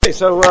Okay,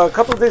 so a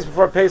couple of days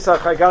before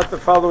Pesach, I got the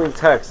following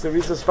text. It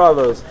reads as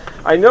follows.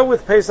 I know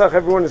with Pesach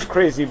everyone is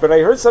crazy, but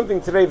I heard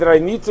something today that I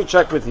need to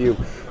check with you.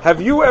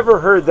 Have you ever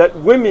heard that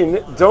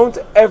women don't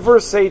ever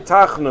say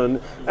Tachanun,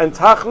 and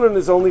Tachanun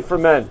is only for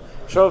men?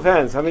 Show of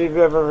hands. How many of you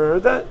have ever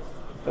heard that?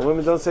 The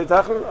women don't say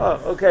Tachanun?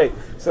 Oh, okay.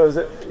 So is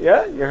it,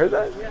 yeah? You heard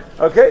that? Yeah.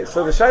 Okay,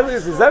 so the shaila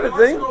is that a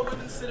thing?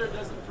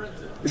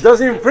 It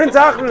doesn't even print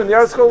Tachanun in the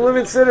article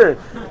Women's Siddur.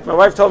 My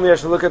wife told me I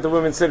should look at the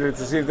Women's Siddur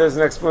to see if there's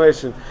an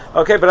explanation.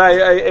 Okay, but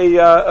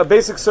a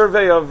basic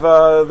survey of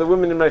the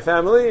women in my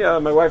family,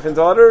 my wife and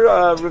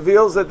daughter,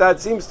 reveals that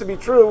seems to be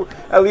true,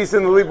 at least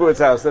in the Leibowitz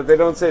house, that they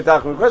don't say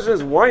Tachanun. The question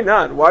is, why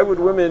not? Why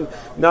would women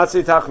not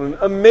say Tachanun?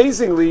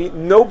 Amazingly,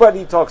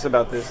 nobody talks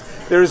about this.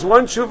 There is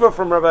one tshuva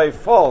from Rabbi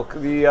Falk,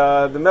 the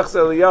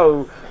Mechza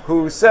Eliyahu,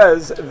 who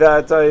says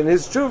that in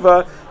his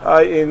tshuva,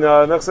 in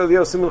Mechza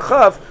Eliyahu Simun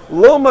Chaf,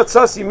 Lo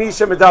matzasi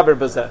misha medaber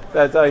bazeh,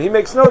 that he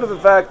makes note of the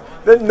fact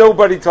that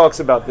nobody talks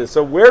about this.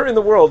 So where in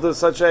the world does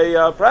such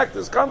a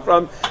practice come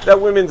from that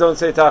women don't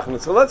say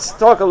Tachanun? So let's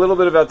talk a little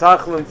bit about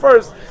Tachanun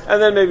first,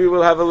 and then maybe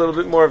we'll have a little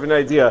bit more of an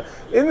idea.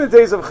 In the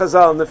days of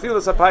Chazal,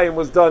 Nefilas Apayim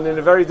was done in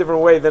a very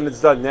different way than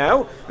it's done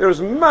now. There was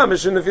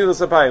mamish in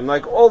Nefilas Apayim,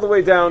 like all the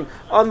way down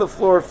on the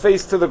floor,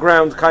 face to the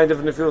ground, kind of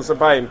Nefilas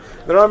Apayim.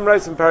 The Ram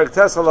writes in Parak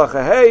Tes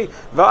Halacha Hey,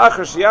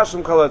 Va'achar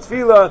sheyashim kol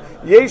hatfila,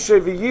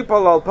 yeshev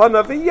v'yipol al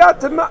panav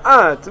v'yat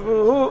ma'at,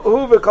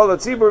 hu v'kol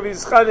hatzibur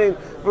v'yischanin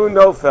v'hu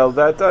nofel.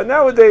 That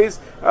nowadays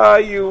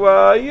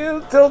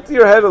you tilt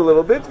your head a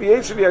little bit,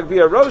 v'yeshev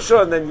yagbi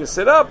rosha, and then you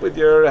sit up with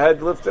your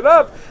head lifted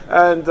up,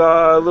 and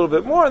a little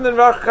bit more, and then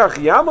v'achar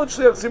yamot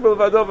shliach tzibur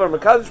l'vadov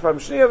v'mekadosh pam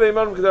shniya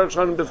v'yimanim k'derech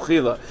shanim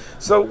b'tchila.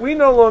 So we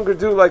no longer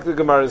do like the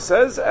Gemara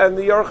says, and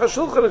the Aruch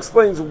HaShulchan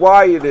explains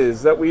why it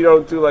is that we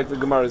don't do like the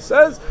Gemara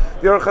says.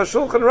 The Aruch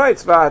HaShulchan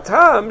writes,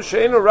 V'atam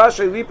she'enu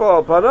rashay lipo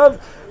al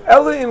panav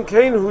ela im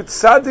kein hu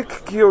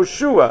tzadik ki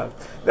Yoshua,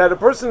 that a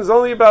person is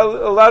only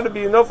allowed to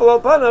be nofel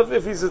al panav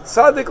if he's a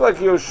tzaddik like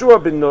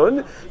Yoshua ben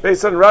Nun,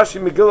 based on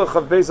Rashi Megillah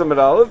Chav Beis Amud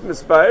Aleph,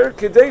 Mispayer,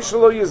 Kedei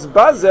shelo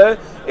yizbazeh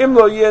im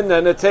lo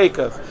yenena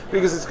teikav,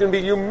 because it's going to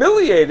be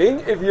humiliating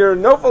if you're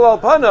nofel al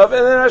panav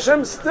and then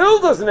Hashem still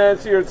doesn't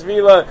answer your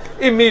tefillah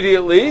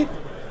immediately.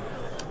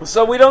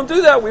 So we don't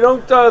do that. We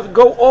don't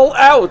go all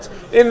out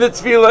in the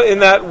tefillah in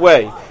that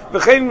way.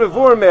 V'chein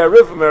mevur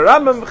me'arif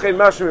me'ramam v'chein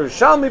mashim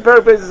Yerushalmi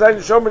perak beis zayin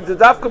shomer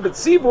d'dafka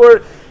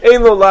b'tzibur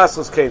ein lo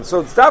lasos kain.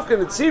 So it's dafka in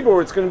the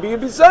tzibur. It's going to be a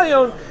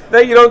bizayon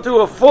that you don't do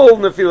a full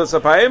nefilas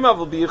apayim.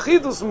 Avol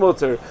b'yechidus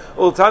muter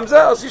ultam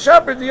zeh as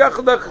yishaper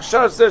d'yachadach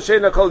shas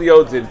she'ena kol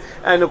yodin.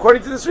 And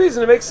according to this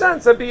reason, it makes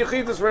sense that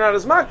b'yechidus we're not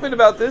as makbid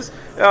about this,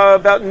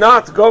 about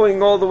not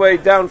going all the way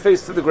down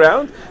face to the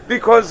ground,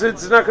 because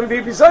it's not going to be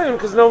a bizayon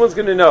because no one's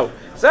going to know.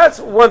 So that's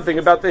one thing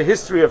about the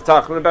history of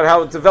Tachanun, about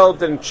how it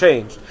developed and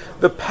changed.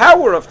 The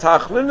power of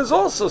Tachanun is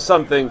also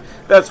something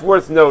that's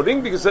worth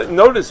noting, because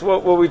notice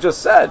what we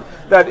just said,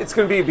 that it's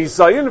going to be a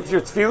bizayon if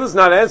your tefillah is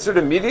not answered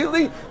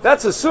immediately.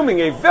 That's assuming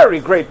a very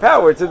great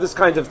power to this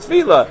kind of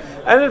tefillah.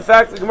 And in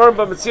fact, the Gemara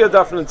B'Metzia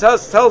Daf Nun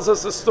Tes tells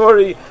us a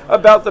story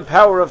about the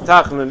power of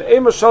Tachanun.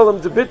 Ema Shalom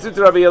debitu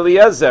to Rabbi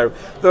Eliezer,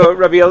 the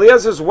Rabbi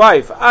Eliezer's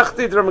wife,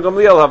 Achtid Ram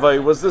Gamliel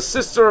Havai, was the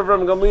sister of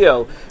Ram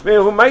Gamliel.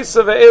 Mehu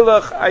Ma'isa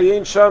ve'elach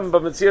ayin sham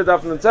B'Metzia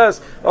Daf Nun Tes,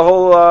 a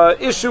whole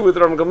issue with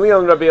Ram Gamliel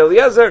and Rabbi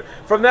Eliezer.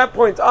 From that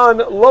point on,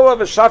 Loa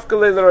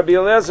v'shafkale le Rabbi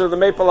Eliezer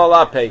l'meipal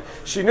alape.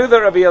 She knew that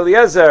Rabbi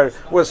Eliezer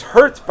was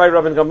hurt by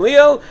Rabbi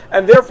Gamliel,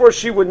 and therefore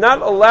she would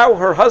not allow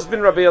her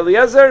husband Rabbi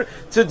Eliezer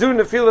to do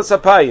nefilas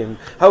apayim.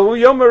 Hahu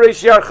yom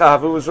reish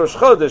yarchav, it was Rosh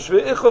Chodesh,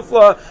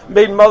 ve'ichufla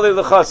bein mali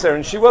lechaser,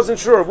 and she wasn't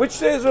sure which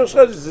day is Rosh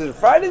Chodesh. Is it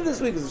Friday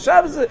this week? Is it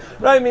Shabbos?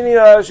 Right, meaning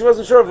she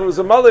wasn't sure if it was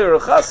a mali or a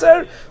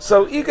chaser.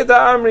 So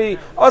ikada amri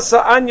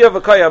asa anya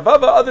v'kaya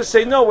bava. Others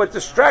say no. What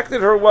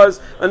distracted her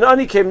was an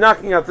ani came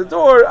knocking at the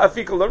door.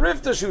 Afika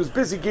larifta. She was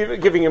busy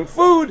giving him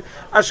food.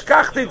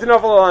 Ashkachte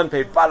t'nafal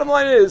alanpei. Bottom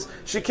line is,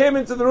 she came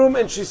into the room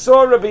and she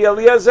saw Rabbi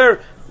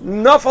Eliezer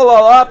nafal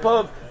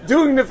alapav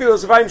doing the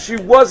nefilas apayim. She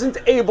wasn't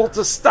able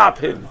to stop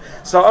him.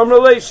 So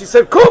Amrullah, she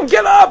said, "Kum,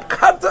 get up!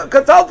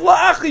 Katalt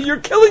la'achi, you're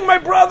killing my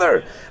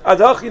brother."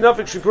 Adachi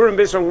nafik shipurim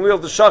based on Gamliel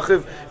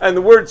d'shachiv, and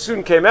the word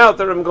soon came out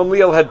that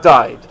Gamliel had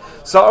died.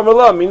 So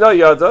Amrullah, mina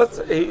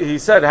yadat, he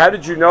said, "How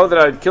did you know that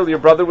I'd kill your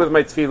brother with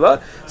my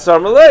tefillah?" So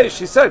Amrullah,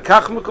 she said,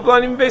 "Kach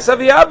mekublanim beis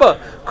aviyaba,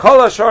 kol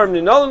hashar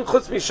ninalan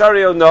chutz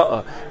mishari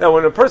ona'a." Now,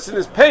 when a person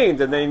is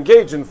pained and they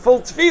engage in full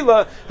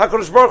tefillah,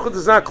 HaKadosh Baruch Hu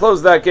does not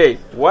close that gate.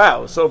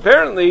 Wow! So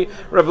apparently,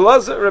 Rabbi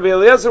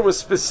Eliezer was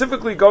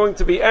specifically going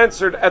to be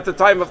answered at the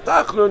time of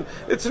Tachanun.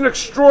 It's an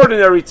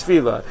extraordinary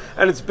tefillah,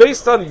 and it's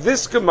based on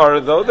this Gemara,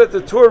 though, that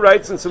the Torah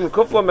writes in Siman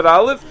Kuf Lamed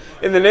Aleph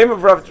in the name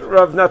of Rav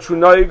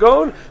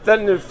Natrunayagon that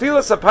in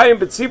nefilas apayim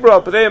b'tzibur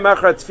al pnei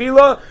machar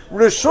tefillah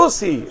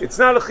rishusi. It's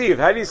not a chiyuv.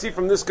 How do you see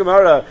from this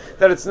Gemara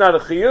that it's not a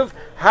chiyuv?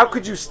 How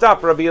could you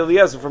stop Rabbi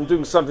Eliezer from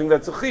doing something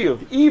that's a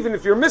chiyuv? Even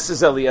if you're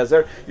Mrs.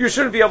 Eliezer, you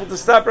shouldn't be able to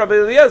stop Rabbi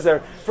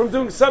Eliezer from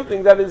doing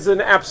something that is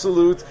an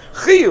absolute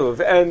chiyuv.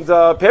 And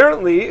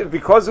apparently,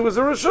 because it was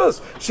a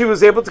rishus, she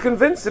was able to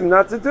convince him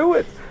not to do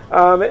it.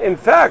 In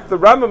fact, the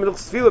Rambam in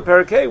Tefillah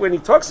Parakeh, when he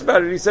talks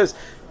about it, he says,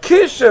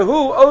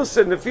 Kishahu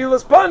osa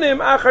nefilas panim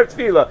achar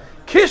tefillah.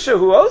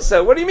 Kishahu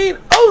osa? What do you mean?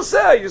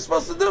 Osa, you're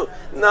supposed to do.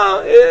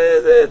 No,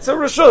 it's a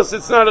reshus,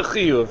 it's not a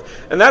chiyuv.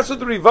 And that's what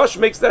the Rivash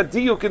makes that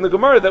diuk in the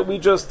Gemara that we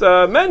just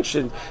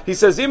mentioned. He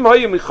says, Im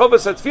hayim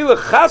lichovas atfilah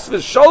chas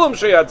v'sholom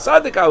sheyad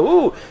tzadik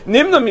ahu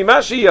nimna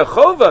mimashi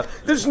yachova.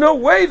 There's no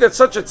way that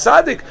such a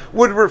tzaddik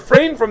would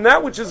refrain from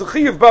that which is a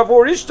chiyuv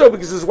bavor ishto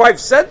because his wife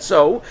said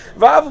so.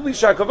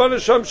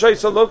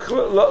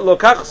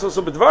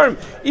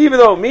 Even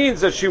though it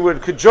means that she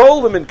would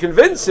cajole him and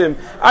convince him,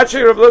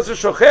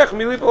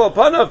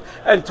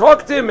 and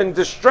talk to him and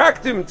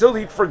distract him until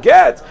he'd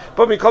forget.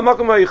 But if it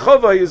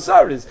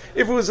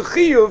was a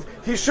chiyuv,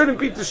 he shouldn't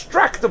be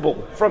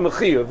distractible from a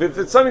chiyuv. If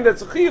it's something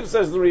that's a chiyuv,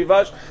 says the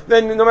Rivash,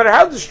 then no matter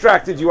how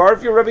distracted you are,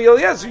 if you're Rabbi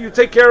Eliezer, you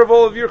take care of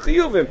all of your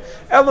chiyuvim.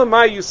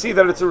 Elamai, you see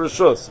that it's a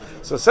reshus.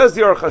 So says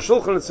the Aruch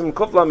HaShulchan, it's in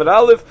Kuf Lamed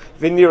Aleph,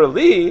 v'nir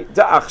li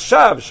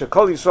da'achshav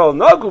shekol Yisrael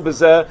nagu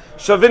b'zeh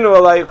shavinu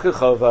alay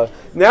k'chova.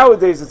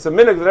 Nowadays, it's a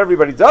minhag that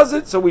everybody does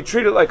it, so we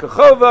treat it like a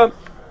chova.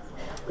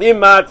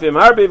 Imat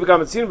v'imharbe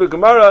v'gamatzin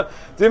v'gemara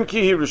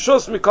dimki hi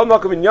rishus mikol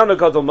makom inyana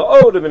gadol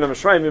ma'od min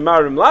ha'mashrayim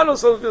imarim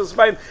lanos al tefillas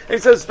payim. And he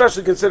says,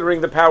 especially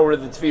considering the power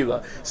of the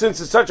tefillah, since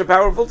it's such a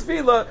powerful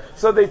tefillah,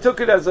 so they took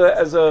it as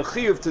a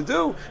chiyuv to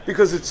do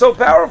because it's so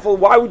powerful.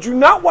 Why would you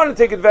not want to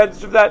take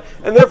advantage of that?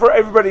 And therefore,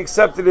 everybody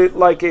accepted it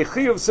like a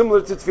chiyuv,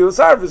 similar to tefillas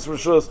harvest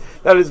rishus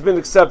that has been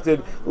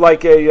accepted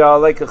like a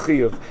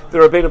chiyuv. The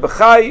Rabbeinu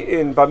Bachai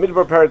in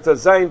Bamidbar Parak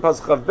Zayin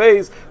Pasuk Chav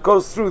Beis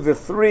goes through the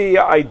three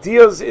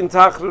ideas in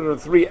Tachanun, or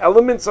three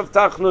elements of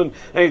Tachanun,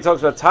 and he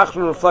talks about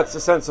Tachanun reflects a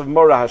sense of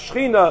Mora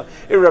Hashchina,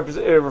 it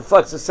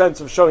reflects a sense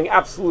of showing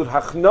absolute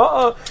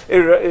Hachna'ah,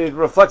 it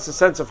reflects a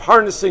sense of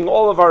harnessing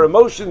all of our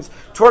emotions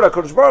toward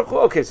HaKadosh Baruch Hu.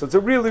 Okay, so it's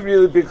a really,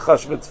 really big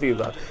chashva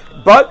tefillah.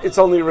 But it's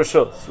only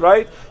Rishus,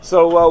 right?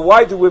 So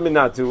why do women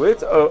not do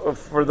it?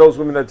 For those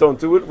women that don't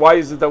do it, why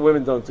is it that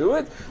women don't do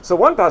it? So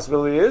one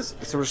possibility is,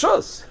 it's a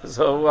Rishus.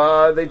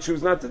 So they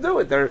choose not to do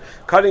it. They're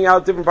cutting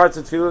out different parts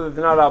of tefillah that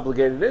they're not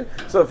obligated in.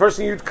 So the first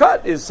thing you'd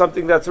cut is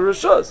something that's a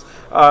Rishus.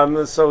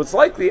 So it's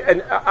likely,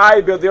 and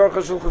the Aruch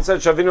HaShulchan said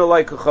Shavinu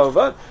like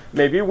Chova.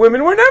 Maybe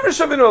women were never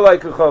Shavinu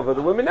like Chova.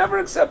 The women never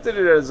accepted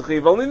it as a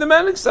chiyuv. Only the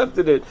men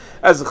accepted it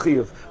as a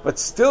chiyuv. But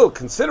still,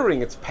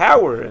 considering its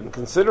power and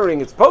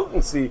considering its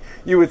potency,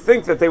 you would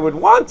think that they would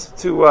want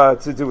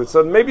to do it.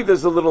 So maybe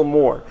there's a little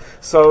more.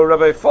 So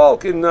Rabbi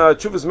Falk in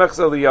Chuvas Mechz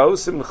Eliyahu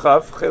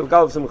Simchav Chel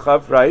Gal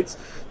Simchav writes,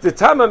 he says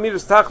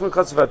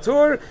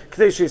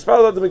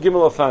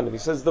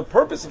the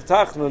purpose of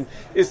Tachanun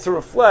is to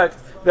reflect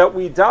that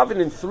we daven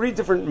in three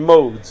different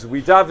modes.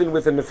 We daven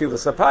with a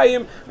nefilas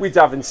apayim, we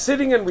daven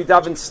sitting, and we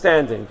daven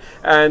standing.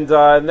 And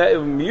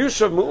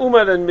miyushav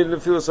mu'umad and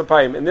nefilas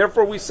apayim. And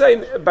therefore we say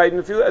at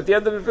the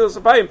end of nefilas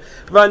apayim,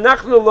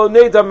 v'anachnu lo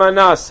neda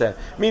manaseh,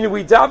 meaning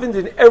we davened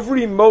in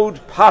every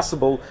mode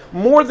possible.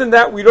 More than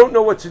that, we don't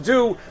know what to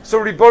do. So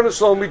Ribono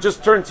Shalom, we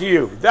just turn to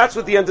you. That's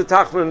what the end of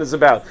Tachanun is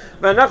about.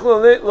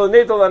 V'anachnu lo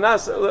neda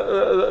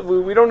lanaseh,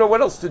 we don't know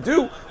what else to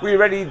do. We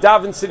already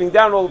daven sitting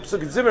down, all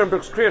Pesukei Zimmer and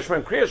Kriya Shema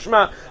and Kriya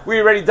Shema. We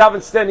already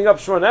daven standing up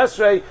Shemon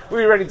Esrei.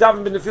 We already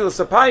daven b'nefilas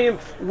apayim.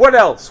 What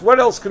else? What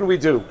else can we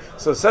do?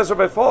 So says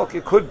Rabbi Falk,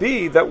 it could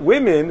be that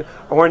women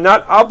who are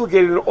not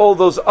obligated in all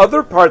those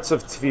other parts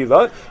of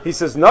tefillah. He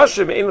says,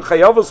 Nashim ein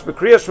chayavos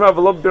b'kriyas shema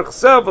v'lo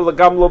b'birchsev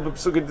v'lagam lo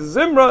b'psukei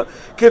d'zimra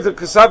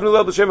k'savnu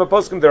leil b'shem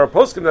ha'poskim. There are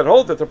poskim that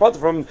hold that they're part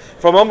from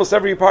almost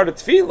every part of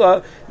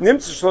tefillah.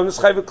 Nimtzu shlom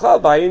nischay v'klal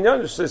b'hayin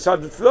yonish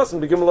seisad v'tfilas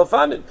and b'gimel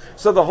afanin.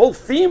 So the whole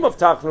theme of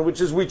Tachanun, which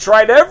is we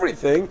tried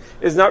everything,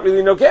 is not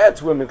really nogeh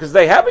to women because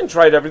they haven't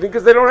tried everything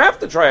because they don't have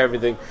to try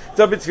everything.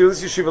 They don't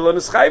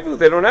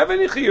have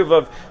any chiyuv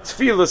of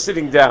tefillah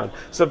sitting down.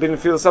 So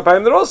b'nefilas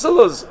apayim they're also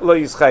lo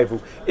yischayvu.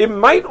 It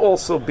might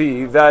also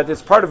be that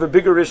it's part of a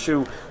bigger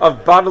issue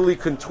of bodily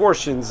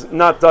contortions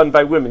not done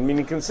by women.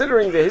 Meaning,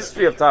 considering the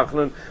history of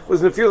Tachanun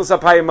was nefilas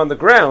apayim on the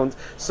ground.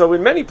 So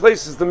in many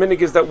places the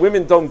minhag is that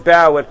women don't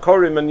bow at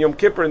Korim and Yom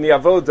Kippur and the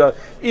Avoda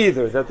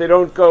either. That they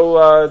don't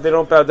go, they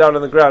don't bow down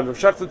on the ground. Rav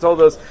Shachta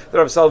told us that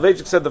Rav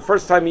Soloveitchik said the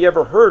first time he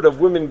ever heard of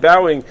women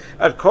bowing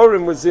at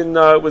Korim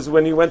was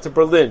when he went to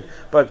Berlin.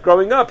 But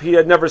growing up, he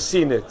had never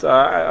seen it.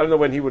 I don't know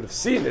when he would have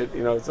seen it.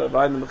 It's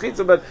behind the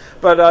mechitza.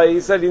 But he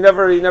said he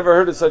never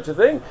heard of such a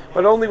thing.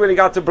 But only when he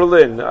got to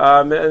Berlin,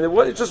 and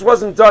it just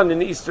wasn't done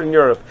in Eastern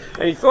Europe.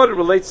 And he thought it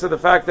relates to the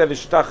fact that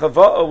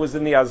Ishtachava'ah was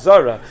in the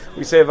Azara.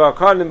 We say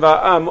Va'akanim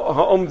va'am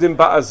ha'omdim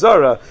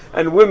ba'azara,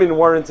 and women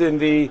weren't in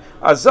the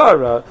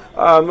Azara.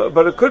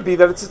 But it could be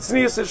that it's a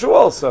tznius issue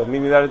also,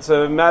 meaning that it's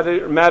a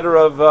matter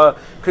of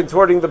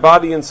contorting the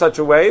body in such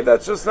a way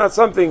that's just not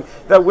something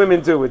that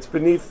women do. It's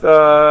beneath,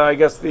 I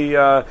guess,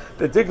 the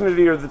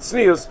dignity or the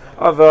tznius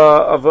of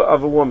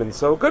a woman.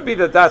 So it could be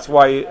that's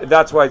why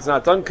it's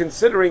not done,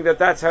 considering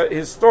that's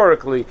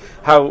historically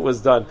how it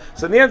was done.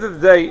 So at the end of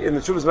the day, in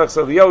the Chuvas Mechz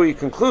Eliyahu, he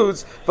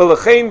concludes,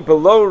 "V'lechein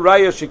below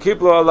raya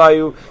shekiblo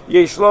alayu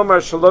yesh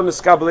lomar shalom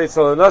niskabel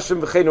etzel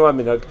hanashim v'cheinu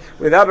aminag."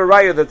 Without a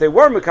raya that they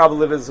were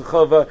mekabel as a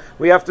chova,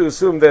 we have to to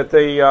assume that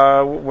they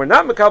were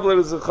not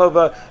Mekabel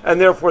Chova,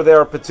 and therefore they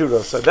are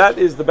Peturos. So that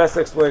is the best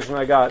explanation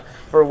I got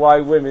for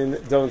why women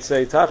don't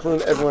say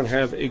Tachanun. Everyone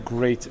have a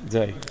great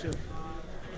day.